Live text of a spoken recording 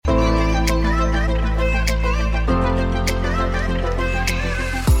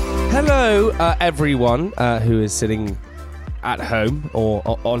everyone who is sitting at home or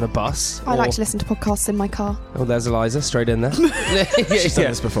on a bus. I like to listen to podcasts in my car. Oh, there's Eliza, straight in there. She's done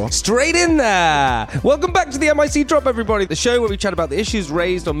this before. Straight in there. Welcome back to the MIC Drop, everybody. The show where we chat about the issues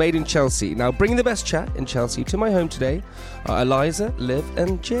raised or made in Chelsea. Now, bringing the best chat in Chelsea to my home today are Eliza, Liv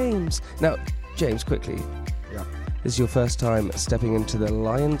and James. Now, James, quickly. Yeah. This is your first time stepping into the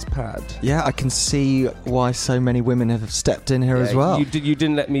Lion's Pad. Yeah, I can see why so many women have stepped in here as well. You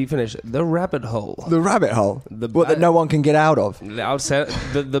didn't let me finish. The rabbit hole. The rabbit hole? That no one can get out of? I'll say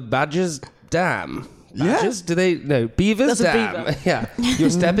the Badger's Dam. Badgers? Yeah. Do they? No, Beaver's That's a Dam. beaver. Yeah. You're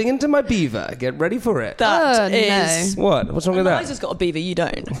stepping into my beaver. Get ready for it. That Oh, is... no. What? What's wrong with that? Eliza's got a beaver, you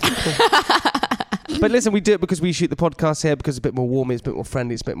don't. But listen, we do it because we shoot the podcast here because it's a bit more warm, it's a bit more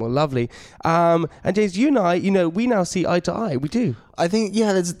friendly, it's a bit more lovely. And James, you and I, we now see eye to eye. We do. I think,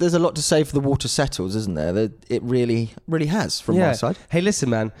 there's a lot to say for the water settles, isn't there? It really has from my side. Hey, listen,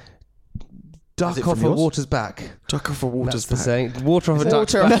 man. Is it Duck off from a yours? water back. Duck off a water's That's the back. saying. Water off a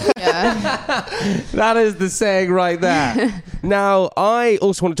duck's back. Yeah. That is the saying right there. Now, I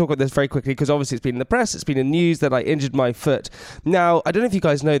also want to talk about this very quickly because obviously it's been in the press, it's been in news that I injured my foot. Now, I don't know if you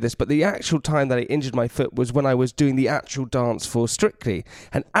guys know this, but the actual time that I injured my foot was when I was doing the actual dance for Strictly.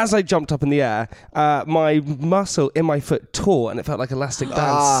 And as I jumped up in the air, my muscle in my foot tore and it felt like elastic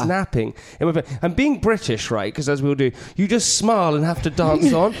band snapping in my foot. And being British, right, because as we all do, you just smile and have to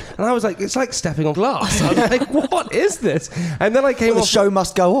dance on. And I was like, it's like stepping on glass. I was like, what is this? And then I came The off. show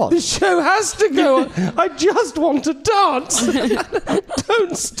must go on. The show has to go on. I just want to dance.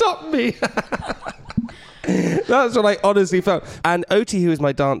 Don't stop me. That's what I honestly felt. And Oti, who is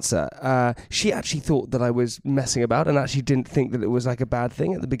my dancer, she actually thought that I was messing about and actually didn't think that it was like a bad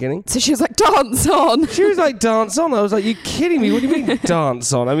thing at the beginning. So she was like, dance on. She was like, dance on. I was like, you kidding me? What do you mean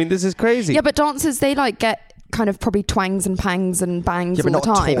dance on? I mean, this is crazy. Yeah, but dancers, they like get kind of probably twangs and pangs and bangs Yeah, but all the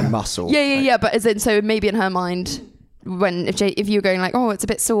not time. torn muscle. Yeah. But as in, so maybe in her mind, if you were going like, oh, it's a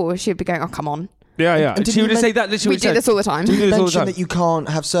bit sore, she'd be going, oh, come on. Yeah. And did She you would just say that. We do this all the time. We do this all the Mention time. that you can't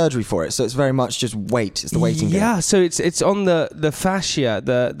have surgery for it, so it's very much just weight. It's the waiting game. Yeah, so it's on the fascia,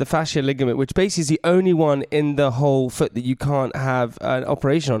 the fascia ligament, which basically is the only one in the whole foot that you can't have an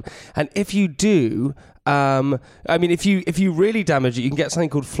operation on. And if you do, if you really damage it, you can get something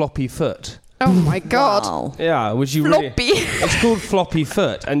called floppy foot. Oh my God. Wow. Yeah, which you Floppy. it's called floppy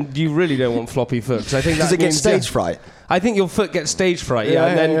foot, and you really don't want floppy foot because I think Does that it get means, stage fright? I think your foot gets stage fright,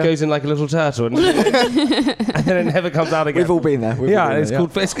 and then goes in like a little turtle, and then it never comes out again. We've all been there. It's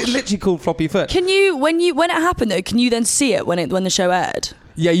called. It's literally called floppy foot. Can you, when it happened though, can you then see it when the show aired?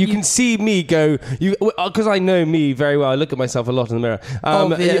 Yeah, you can see me go, because I know me very well. I look at myself a lot in the mirror.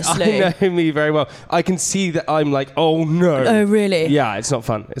 Obviously. I know me very well. I can see that I'm like, oh no. Oh, really? Yeah, it's not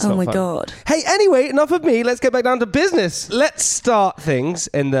fun. It's Oh not my fun. God. Hey, anyway, enough of me. Let's get back down to business. Let's start things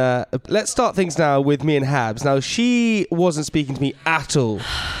now with me and Habs. Now, she wasn't speaking to me at all.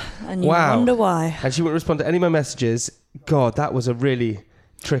 And you Wow. wonder why. And she wouldn't respond to any of my messages. God, that was a really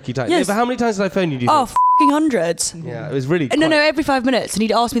tricky time. Yes. But how many times did I phone you? Do you Oh, think? f***ing hundreds. Yeah, it was really No, quite- every 5 minutes. And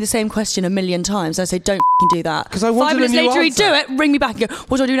he'd ask me the same question a million times. And I'd say, don't f***ing do that. 'Cause I wanted 5 minutes a new later, he'd do answer. it, ring me back and go,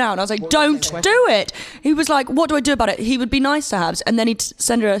 what do I do now? And I was like, don't do it. He was like, what do I do about it? He would be nice to Habs. And then he'd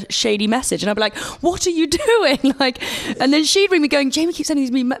send her a shady message. And I'd be like, what are you doing? And then she'd ring me going, Jamie keeps sending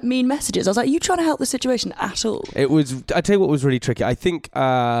these mean messages. I was like, are you trying to help the situation at all? It was. I tell you what was really tricky. I think.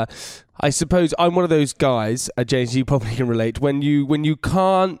 I suppose I'm one of those guys, James. You probably can relate when you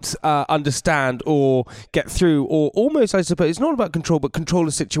can't understand or get through, or almost, I suppose, it's not about control, but control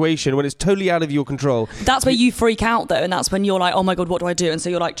a situation when it's totally out of your control. That's where you freak out though, and that's when you're like, oh my God, what do I do? And so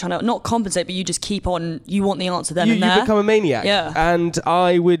you're like trying to not compensate, but you just keep on. You want the answer then You and there. become a maniac. Yeah. And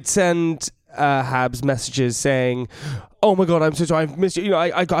I would send Habs messages saying, oh my God, I'm so sorry, I've missed you.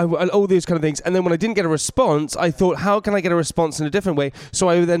 I all these kind of things. And then when I didn't get a response, I thought, how can I get a response in a different way? So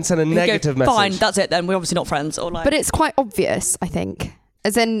I would then send a You negative go, message. fine, that's it then. We're obviously not friends. Or like, But it's quite obvious, I think.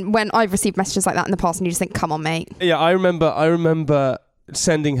 As in, when I've received messages like that in the past and you just think, come on, mate. Yeah, I remember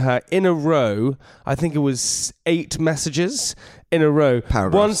sending her in a row, I think it was 8 messages in a row.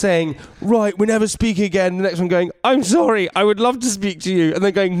 Paragraphs. One saying, right, we never speak again. The next one going, I'm sorry, I would love to speak to you. And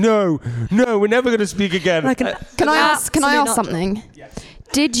then going, no, we're never going to speak again. Can I ask Absolutely not. something? Yes.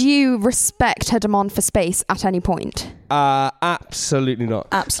 Did you respect her demand for space at any point? Absolutely not.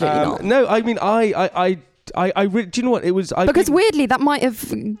 Absolutely not. No, I mean, I really, do you know what it was? Because weirdly, that might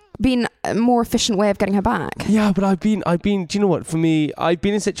have been a more efficient way of getting her back. Yeah, but I've been. Do you know what? For me, I've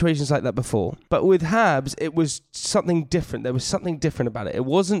been in situations like that before. But with Habs, it was something different. There was something different about it. It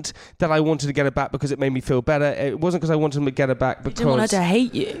wasn't that I wanted to get her back because it made me feel better. It wasn't because I wanted to get her back because. You didn't want her to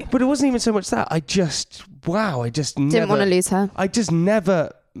hate you. But it wasn't even so much that. I just Didn't want to lose her. I just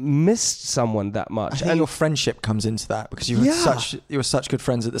never missed someone that I much. think your friendship comes into that because you were such good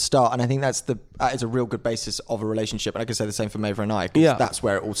friends at the start, and I think that is a real good basis of a relationship. And I can say the same for Maeva and I, because that's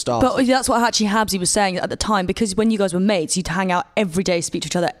where it all started. But that's what actually Habsy was saying at the time, because when you guys were mates, you'd hang out every day, speak to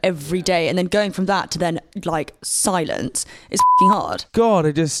each other every day, and then going from that to then like silence is f***ing hard. God,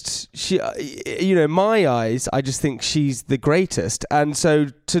 in my eyes, I just think she's the greatest. And so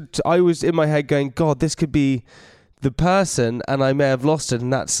I was in my head going, God, this could be the person, and I may have lost it,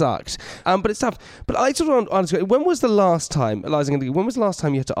 and that sucked. But it's tough. But I sort of want to ask, when was the last time, Eliza, when was the last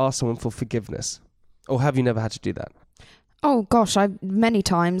time you had to ask someone for forgiveness? Or have you never had to do that? Oh gosh, many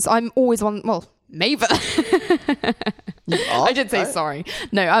times. I'm always one. Well, Maeva. I did say sorry.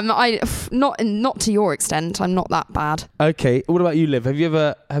 No, not to your extent. I'm not that bad. Okay. What about you, Liv? Have you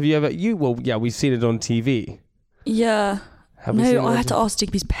ever? Well, yeah, we've seen it on TV. Yeah. No, I had to ask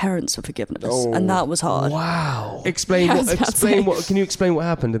Digby's parents for forgiveness, and that was hard. Wow. Explain what. Can you explain what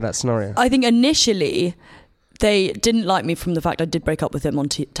happened in that scenario? I think initially they didn't like me from the fact I did break up with him on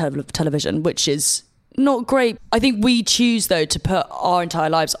television, which is not great. I think we choose, though, to put our entire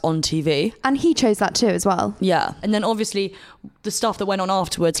lives on TV. And he chose that too as well. Yeah. And then obviously the stuff that went on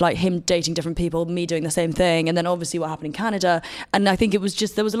afterwards, like him dating different people, me doing the same thing, and then obviously what happened in Canada. And I think it was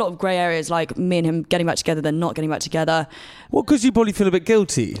just, there was a lot of grey areas, like me and him getting back together, then not getting back together. Well, because you probably feel a bit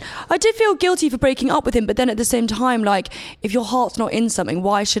guilty. I did feel guilty for breaking up with him, but then at the same time, like, if your heart's not in something,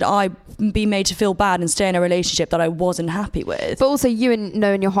 why should I be made to feel bad and stay in a relationship that I wasn't happy with? But also you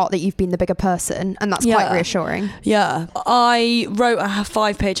know in your heart that you've been the bigger person, and that's quite reassuring. Yeah. I wrote a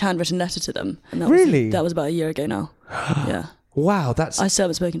 5-page handwritten letter to them. And that was about a year ago now. Yeah. Wow, I still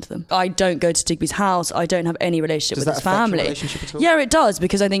haven't spoken to them. I don't go to Digby's house. I don't have any relationship with his family. Does that affect your relationship at all? Yeah, it does,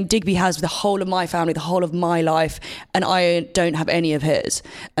 because I think Digby has the whole of my family, the whole of my life, and I don't have any of his.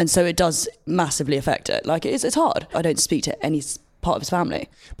 And so it does massively affect it. Like, it's hard. I don't speak to any part of his family.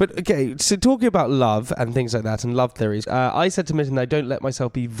 But okay, so talking about love and things like that and love theories, I said to Mitten, I don't let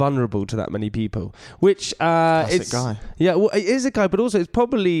myself be vulnerable to that many people, which classic guy. Yeah, well, it is a guy, but also it's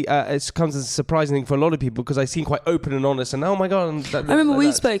probably it comes as a surprising thing for a lot of people, because I seem quite open and honest, and oh my god, I remember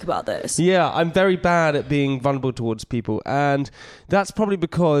we spoke about this. Yeah, I'm very bad at being vulnerable towards people, and that's probably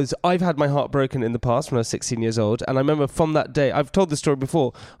because I've had my heart broken in the past when I was 16 years old, and I remember from that day, I've told this story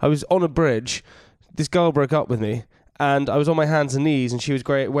before, I was on a bridge, this girl broke up with me, and I was on my hands and knees, and she was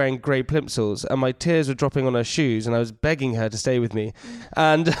wearing grey plimsolls, and my tears were dropping on her shoes, and I was begging her to stay with me.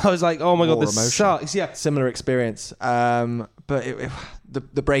 And I was like, oh my God, this sucks. Yeah. Similar experience. But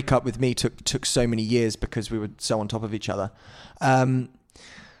the breakup with me took so many years because we were so on top of each other.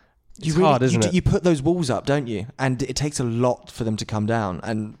 It's hard, isn't it? You put those walls up, don't you? And it takes a lot for them to come down.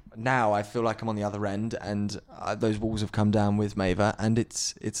 And now I feel like I'm on the other end, and those walls have come down with Maeva, and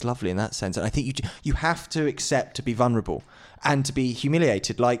it's lovely in that sense. And I think you have to accept to be vulnerable and to be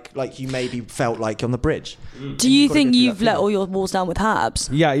humiliated, like you maybe felt like on the bridge. Do you think you've let all your walls down with Habs?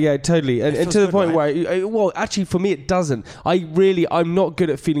 Yeah, totally. And to the point where, well, actually for me it doesn't. I'm not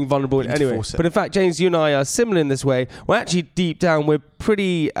good at feeling vulnerable in any way. But in fact, James, you and I are similar in this way. We're actually deep down, we're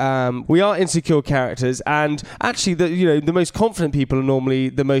pretty, we are insecure characters, and actually the most confident people are normally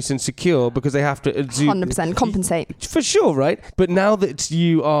the most insecure, because they have to 100% compensate. For sure, right? But now that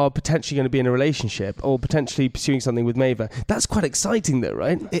you are potentially going to be in a relationship or potentially pursuing something with Maeva, that's quite exciting though,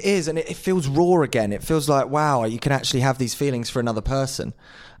 right? It is, and it feels raw again. It feels like, wow, you can actually have these feelings for another person.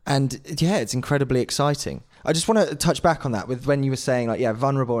 And yeah, it's incredibly exciting. I just want to touch back on that with when you were saying, like, yeah,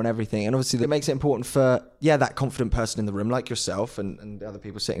 vulnerable and everything. And obviously that makes it important for, that confident person in the room, like yourself and the other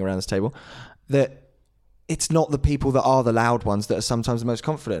people sitting around this table, that it's not the people that are the loud ones that are sometimes the most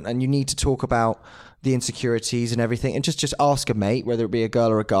confident. And you need to talk about the insecurities and everything, and just ask a mate, whether it be a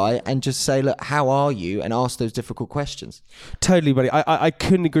girl or a guy, and just say, look, how are you? And ask those difficult questions. Totally, buddy. I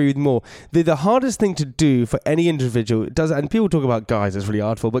couldn't agree with more. The hardest thing to do for any individual, and people talk about guys, it's really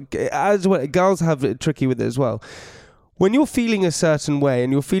hard for, but as well, girls have it tricky with it as well. When you're feeling a certain way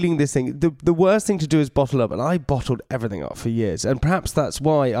and you're feeling this thing, the worst thing to do is bottle up. And I bottled everything up for years. And perhaps that's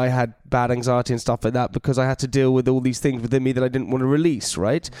why I had bad anxiety and stuff like that, because I had to deal with all these things within me that I didn't want to release,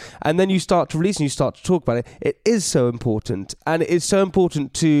 right? And then you start to release and you start to talk about it. It is so important. And it is so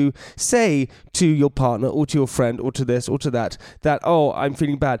important to say to your partner or to your friend or to this or to that, oh, I'm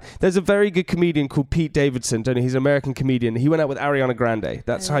feeling bad. There's a very good comedian called Pete Davidson, don't you? He's an American comedian. He went out with Ariana Grande.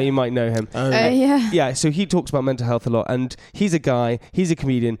 That's how you might know him. Yeah, so he talks about mental health a lot. And he's a guy, he's a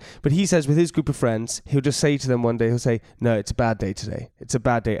comedian, but he says with his group of friends, he'll just say to them one day, he'll say, no, it's a bad day today. It's a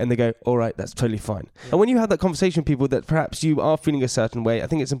bad day. And they go, all right, that's totally fine. And when you have that conversation with people that perhaps you are feeling a certain way, I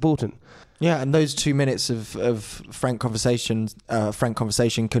think it's important. Yeah, and those 2 minutes of frank conversation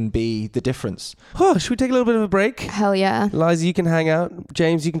can be the difference. Oh, should we take a little bit of a break? Hell yeah. Liza, you can hang out.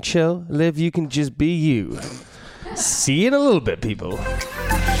 James, you can chill. Liv, you can just be you. See you in a little bit, people.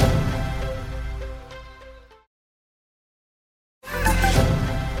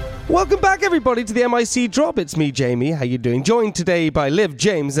 Welcome back, everybody, to the MIC Drop. It's me, Jamie. How you doing? Joined today by Liv,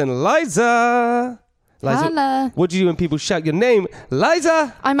 James, and Liza. Hello. What do you do when people shout your name?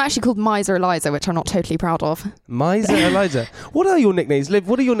 Liza! I'm actually called Miser Eliza, which I'm not totally proud of. Miser Eliza. What are your nicknames? Liv,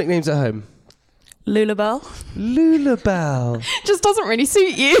 what are your nicknames at home? Lulabelle. Lulabelle. Just doesn't really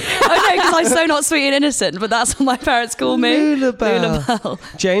suit you. I know, because I'm so not sweet and innocent, but that's what my parents call me. Lulabelle.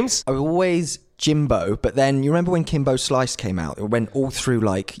 James? I was always Jimbo, but then you remember when Kimbo Slice came out? It went all through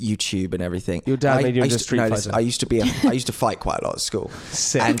like YouTube and everything. Your dad made you into used to- Street no, Fighter. listen, I used to fight quite a lot at school.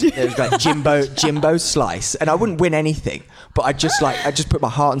 Sick. And it was like Jimbo Slice, and I wouldn't win anything, but I just put my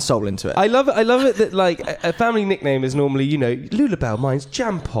heart and soul into it. I love it that like a family nickname is normally, Lulabelle, mine's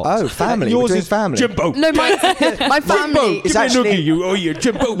Jam Pot. Oh, family. Yours We're doing is family. Jimbo. No, my family. It's Give me a actually- noogie, you. Oh, yeah,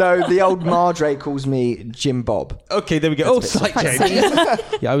 Jimbo. No, the old Madre calls me Jim Bob. Okay, there we go. That's Oh, a bit sight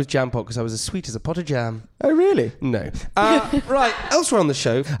change. Yeah, I was Jam Pot because I was as sweet as a pot of jam. Oh, really? No. Right, elsewhere on the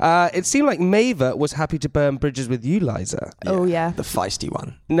show, it seemed like Maeva was happy to burn bridges with you, Liza. Oh, yeah. The feisty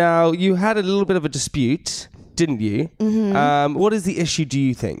one. Now, you had a little bit of a dispute, didn't you? Mm-hmm. What is the issue, do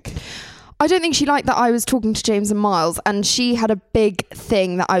you think? I don't think she liked that I was talking to James and Miles, and she had a big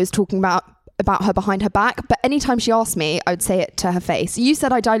thing that I was talking about her behind her back, but anytime she asked me, I would say it to her face. You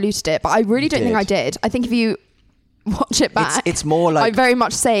said I diluted it, but I really don't think I did. I think if you watch it back, It's more like... I very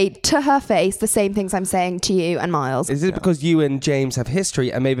much say to her face the same things I'm saying to you and Miles. Is it because you and James have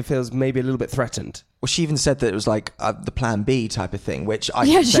history and Maeva feels maybe a little bit threatened? Well, she even said that it was like the plan B type of thing, which I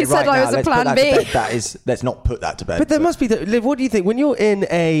Yeah, can she say said right I now, was a let's put plan that to B. bed. That is, let's not put that to bed. But there must be, Liv, what do you think? When you're in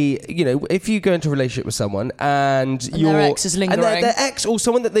if you go into a relationship with someone and your their ex is lingering. and their ex or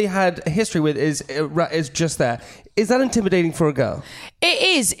someone that they had a history with is just there, is that intimidating for a girl? It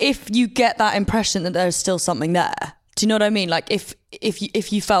is, if you get that impression that there's still something there. Do you know what I mean? Like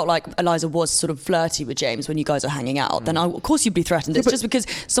if you felt like Eliza was sort of flirty with James when you guys are hanging out, then of course you'd be threatened. It's just because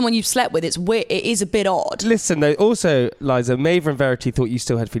someone you've slept with, it's weird. It is a bit odd. Listen, though, also, Liza, Maeva and Verity thought you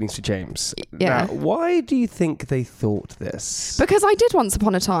still had feelings for James. Yeah. Now, why do you think they thought this? Because I did once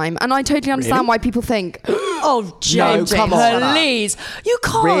upon a time, and I totally understand why people think, Oh, James, come on. please. You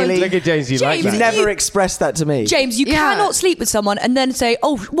can't. Really? Look at James, you like James, You that. never expressed that to me. James, you Yeah. cannot sleep with someone and then say,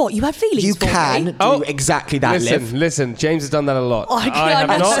 oh, what, you had feelings You for can me? do exactly that, Liv. Listen, James has done that a lot. Oh, I have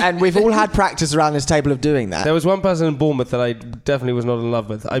I'm not. And we've all had practice around this table of doing that. There was one person in Bournemouth that I definitely was not in love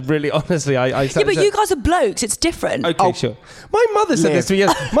with. I really, honestly, I Yeah, but you guys are blokes. It's different. Okay, sure. My mother said Liv. this to me.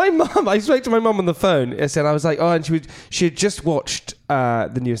 Yes. My mum, I spoke to my mum on the phone, and I was like, oh, and she had just watched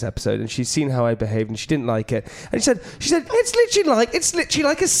the newest episode, and she'd seen how I behaved, and she didn't like it. And she said, it's literally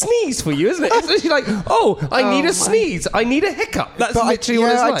like a sneeze for you, isn't it? It's literally like, I need a sneeze, I need a hiccup. That's But literally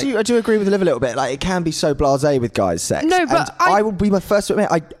what it's like. I do agree with Liv a little bit. Like, it can be so blasé with guys' sex. No, but and I will be my first to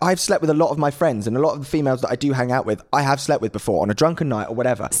admit, I've slept with a lot of my friends, and a lot of the females that I do hang out with, I have slept with before on a drunken night or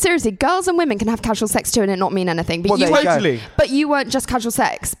whatever. seriously, girls and women can have casual sex too and it not mean anything. But Well, you there you go. Totally. But you weren't just casual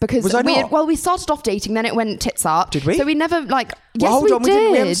sex because Was I not? we started off dating, then it went tits up. Did we? So we never yes, Well, hold we on,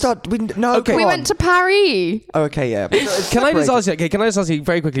 did. we haven't started. No, Okay. We went to Paris. Oh, okay, yeah. Can I just ask you? Okay, can I just ask you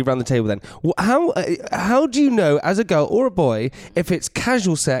very quickly around the table then? How do you know, as a girl or a boy, if it's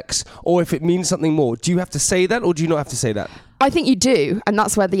casual sex or if it means something more? Do you have to say that, or do you not have to say that? I think you do, and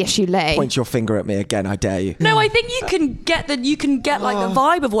that's where the issue lay. Point your finger at me again, I dare you. No, I think you can get like the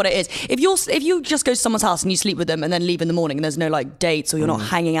vibe of what it is. If you just go to someone's house and you sleep with them and then leave in the morning and there's no like dates or you're not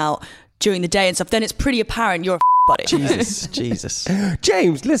hanging out during the day and stuff, then it's pretty apparent you're a buddy. Jesus.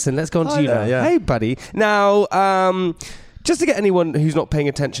 James, listen, let's go on to Hi you now. there, yeah. Hey, buddy. Now, just to get anyone who's not paying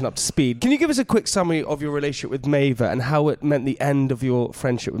attention up to speed, can you give us a quick summary of your relationship with Maeva and how it meant the end of your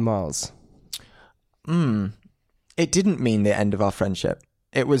friendship with Miles? It didn't mean the end of our friendship.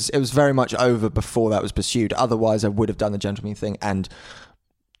 It was very much over before that was pursued. Otherwise, I would have done the gentleman thing and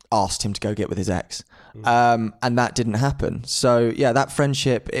asked him to go get with his ex. And that didn't happen. So yeah, that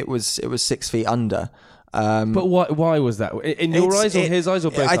friendship, it was 6 feet under. But why was that? In your eyes or his eyes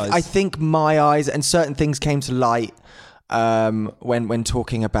or both eyes? I think my eyes, and certain things came to light when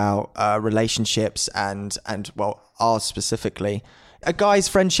talking about relationships and well, ours specifically. A guy's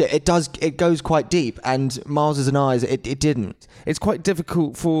friendship, it goes quite deep, and Miles's and ours, it didn't. It's quite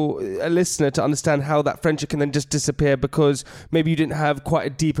difficult for a listener to understand how that friendship can then just disappear because maybe you didn't have quite a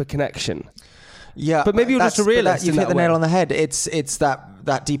deeper connection. Yeah, But maybe you're just a realist. You've in hit that the nail way. on the head. It's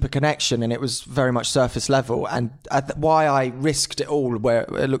that deeper connection, and it was very much surface level. And why I risked it all, where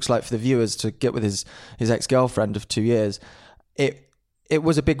it looks like for the viewers to get with his ex-girlfriend of 2 years, it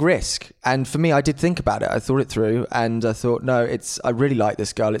was a big risk. And for me, I did think about it. I thought it through, and I thought, no, I really like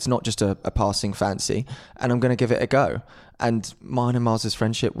this girl. It's not just a passing fancy, and I'm going to give it a go. And mine and Miles's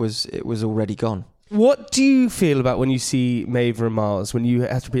friendship was already gone. What do you feel about when you see Maeve and Miles, when you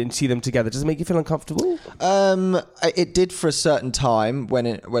have to see them together? Does it make you feel uncomfortable? It did for a certain time when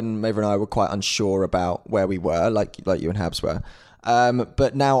Maeve and I were quite unsure about where we were, like you and Habs were.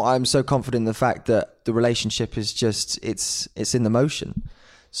 But now I'm so confident in the fact that the relationship is just it's in the motion.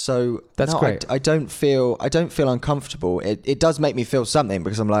 So that's great. I don't feel uncomfortable. It does make me feel something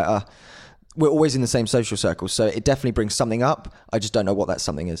because I'm like, we're always in the same social circles, so it definitely brings something up. I just don't know what that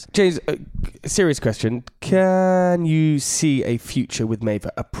something is. James, serious question. Can you see a future with Maeve,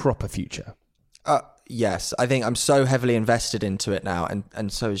 a proper future? Yes. I think I'm so heavily invested into it now, and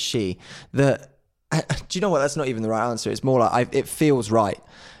so is she. Do you know what? That's not even the right answer. It's more like it feels right.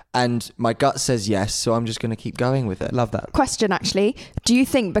 And my gut says yes, so I'm just going to keep going with it. Love that. Question, actually. Do you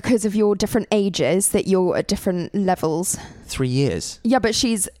think because of your different ages that you're at different levels? 3 years. Yeah, but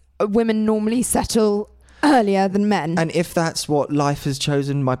women normally settle earlier than men. And if that's what life has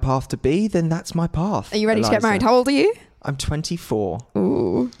chosen my path to be, then that's my path. Are you ready to get Eliza. married? How old are you? I'm 24.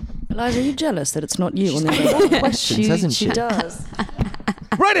 Ooh. Eliza, are you jealous that it's not you on the Questions, hasn't she? She does.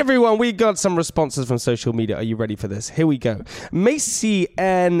 Right, everyone, we got some responses from social media. Are you ready for this? Here we go. Macy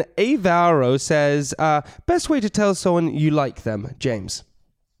and Avaro says, best way to tell someone you like them, James?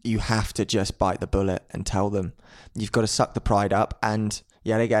 You have to just bite the bullet and tell them. You've got to suck the pride up and,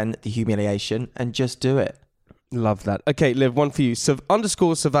 yet again, the humiliation, and just do it. Love that. Okay, Liv, one for you.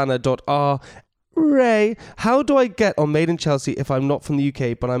 _Savannah.r. Ray, how do I get on Made in Chelsea if I'm not from the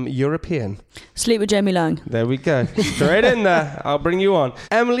UK but I'm European? Sleep with Jamie Lang. There we go. Straight in there. I'll bring you on.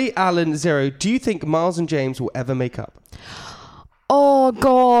 Emily Allen 0. Do you think Miles and James will ever make up? Oh,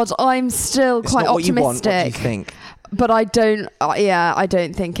 God. I'm still It's quite not what you want, optimistic. what do you think? But I don't, I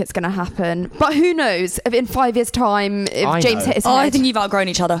don't think it's going to happen. But who knows? If in 5 years' time, if James hit his head. I think you've outgrown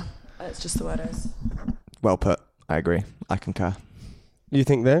each other. That's just the way it is. Well put. I agree. I concur. You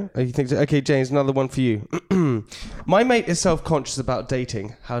think though? You think so? Okay, James, another one for you. My mate is self-conscious about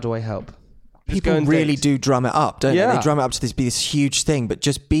dating. How do I help? Just go People and really date. do drum it up, don't Yeah. they? They drum it up to be this huge thing, but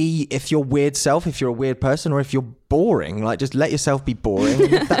just be, if you're weird self, if you're a weird person, or if you're boring, like just let yourself be boring.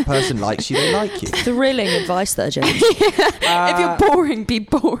 And if that person likes you, they like you. Thrilling advice there, James. if you're boring, be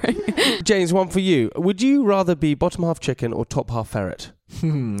boring. James, one for you. Would you rather be bottom half chicken or top half ferret?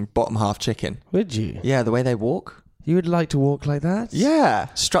 Bottom half chicken. Would you? Yeah, the way they walk. You would like to walk like that? Yeah,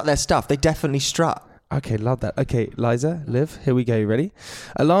 strut their stuff. They definitely strut. Okay, love that. Okay, Liza, Liv, here we go. You ready?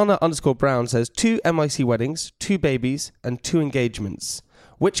 Alana_Brown says 2 MIC weddings, 2 babies, and 2 engagements.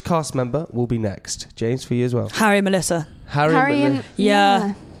 Which cast member will be next? James, for you as well. Harry and Melissa. Harry and Liv.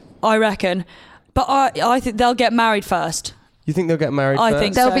 Yeah, I reckon. But I think they'll get married first. You think they'll get married I first?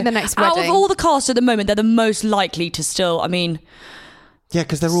 think They'll so. be the next Out wedding. of all the cast at the moment, they're the most likely to still, I mean... Yeah,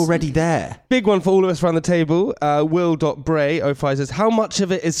 because they're already there. Big one for all of us around the table. Will.Bray05 says, how much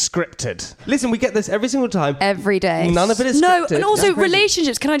of it is scripted? Listen, we get this every single time. Every day. None of it is No, scripted. and also That's crazy.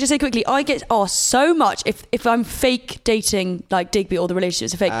 relationships. Can I just say quickly? I get asked so much if I'm fake dating, like Digby, or the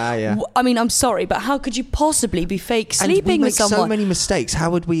relationships are fake. Yeah. I mean, I'm sorry, but how could you possibly be fake And we sleeping make with someone? so many mistakes. How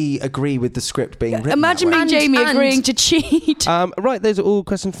would we agree with the script being written? Imagine that way? being Jamie And- agreeing to cheat. Right, those are all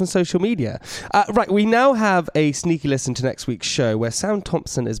questions from social media. Right, we now have a sneaky listen to next week's show where Sam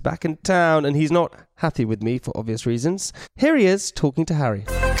Thompson is back in town and he's not happy with me for obvious reasons. Here he is talking to Harry.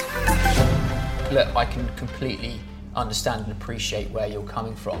 Look, I can completely understand and appreciate where you're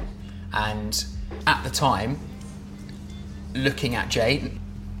coming from. And at the time, looking at Jay,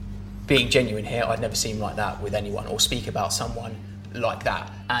 being genuine here, I'd never seen him like that with anyone or speak about someone like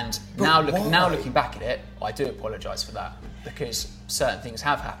that. And now looking back at it, I do apologise for that because certain things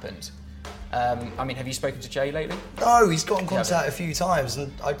have happened. I mean, have you spoken to Jay lately? No, he's got in contact a few times,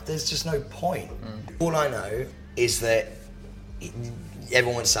 and there's just no point. All I know is that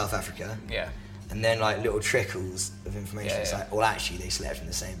everyone went to South Africa, Yeah. and then like little trickles of information. Yeah, It's yeah. like, well, actually, they slept in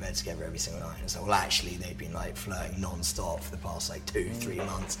the same bed together every single night. And it's like, well, actually, they've been like flirting non-stop for the past like 2-3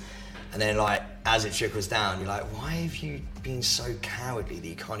 months. And then like as it trickles down, you're like, why have you been so cowardly that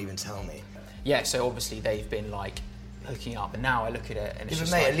you can't even tell me? Yeah, so obviously they've been like hooking up, and now I look at it and it's Yeah, but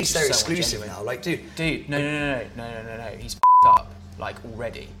just mate, like, at least it's they're just so exclusive ungenuine. now. Like, dude, Dude, no. He's f***ed up, like,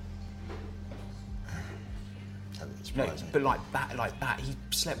 already. that doesn't No, surprise me. but like that, he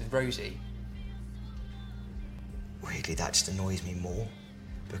slept with Rosie. Weirdly, that just annoys me more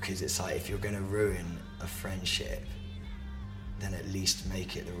because it's like, if you're going to ruin a friendship, then at least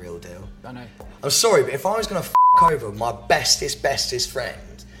make it the real deal. I know. I'm sorry, but if I was going to over my bestest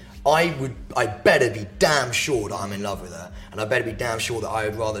friend, I better be damn sure that I'm in love with her, and I better be damn sure that I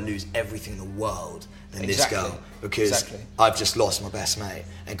would rather lose everything in the world than this girl, because I've just lost my best mate,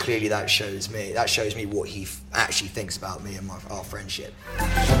 and clearly that shows me what he actually thinks about me and our friendship.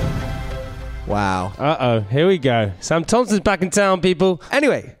 Wow. Here we go. Sam Thompson's back in town, people.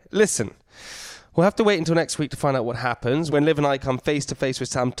 Anyway, listen. We'll have to wait until next week to find out what happens when Liv and I come face to face with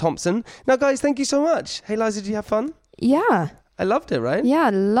Sam Thompson. Now, guys, thank you so much. Hey, Liza, did you have fun? Yeah. I loved it, right? Yeah, I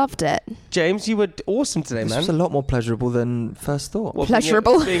loved it. James, you were awesome today, This man. was a lot more pleasurable than first thought. What,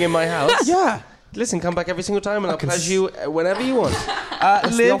 Pleasurable. Being in my house? Yeah. Listen, come back every single time and I'll pleasure you whenever you want.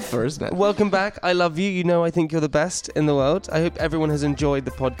 That's Liv, the offer, isn't it? welcome back. I love you. You know I think you're the best in the world. I hope everyone has enjoyed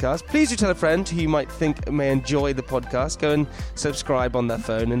the podcast. Please do tell a friend who you might think may enjoy the podcast. Go and subscribe on their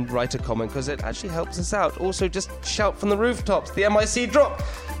phone and write a comment because it actually helps us out. Also, just shout from the rooftops. The MIC drop.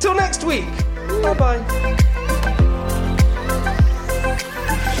 Till next week. Bye-bye.